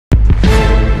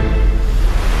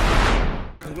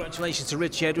Congratulations to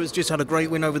Richie Edwards, just had a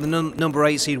great win over the number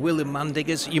 8 seed Willem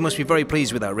Mandigers. You must be very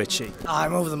pleased with that, Richie.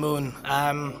 I'm over the moon.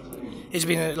 It's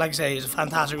been, like I say, it's a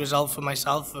fantastic result for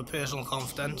myself, for personal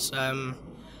confidence. And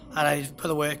I've put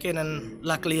the work in and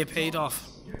luckily it paid off.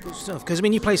 Good stuff, because I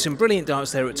mean you played some brilliant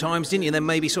darts there at times, didn't you? And then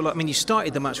maybe sort of like, I mean you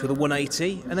started the match with a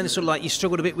 180 and then it's sort of like you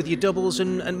struggled a bit with your doubles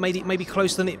and made it maybe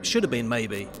closer than it should have been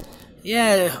maybe.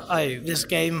 Yeah, this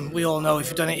game, we all know if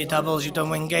you've done it your doubles, you don't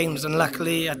win games, and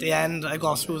luckily at the end I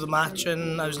got through the match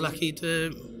and I was lucky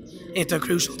to hit the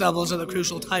crucial doubles at the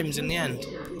crucial times in the end.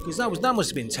 Because that must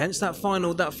have been tense, that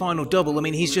final double. I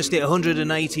mean, he's just hit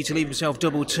 180 to leave himself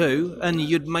double 2, and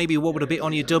you'd maybe wobbled a bit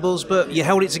on your doubles, but you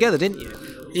held it together, didn't you?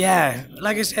 Yeah,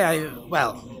 like I say,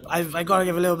 I've got to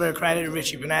give a little bit of credit to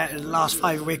Richie Burnett. The last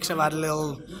 5 weeks I've had a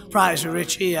little practice with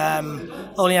Richie,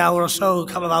 only an hour or so, a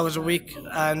couple of hours a week,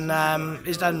 and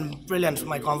he's done brilliant for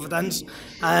my confidence.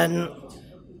 And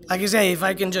like I say, if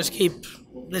I can just keep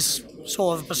this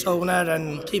sort of persona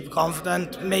and keep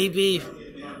confident, maybe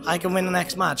I can win the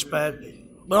next match. But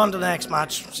we're on to the next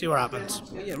match, see what happens.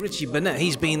 Yeah, Richie Burnett,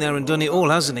 he's been there and done it all,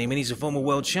 hasn't he? I mean, he's a former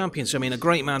world champion, so I mean, a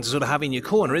great man to sort of have in your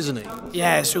corner, isn't he?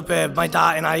 Yeah, superb. My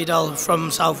darting idol from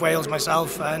South Wales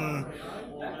myself, and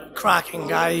cracking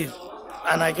guy.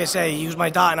 And like I say, he was my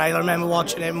darting idol. I remember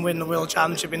watching him win the world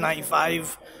championship in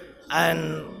 '95,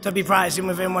 and to be practicing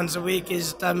with him once a week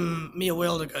has done me a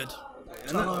world of good.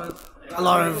 A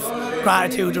lot of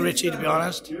gratitude to Richie, to be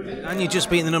honest. And you just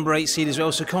beaten the number 8 seed as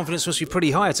well, so confidence must be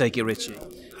pretty high, I take it, Richie.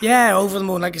 Yeah, over the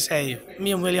moon, like I say.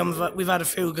 Me and William, we've had a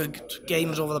few good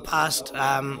games over the past.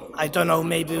 I don't know,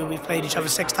 maybe we've played each other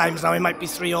 6 times now. It might be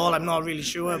 3-all, I'm not really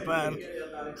sure, but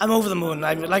I'm over the moon.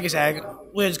 Like I say,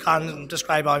 words can't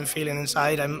describe how I'm feeling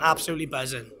inside. I'm absolutely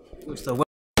buzzing. Good stuff.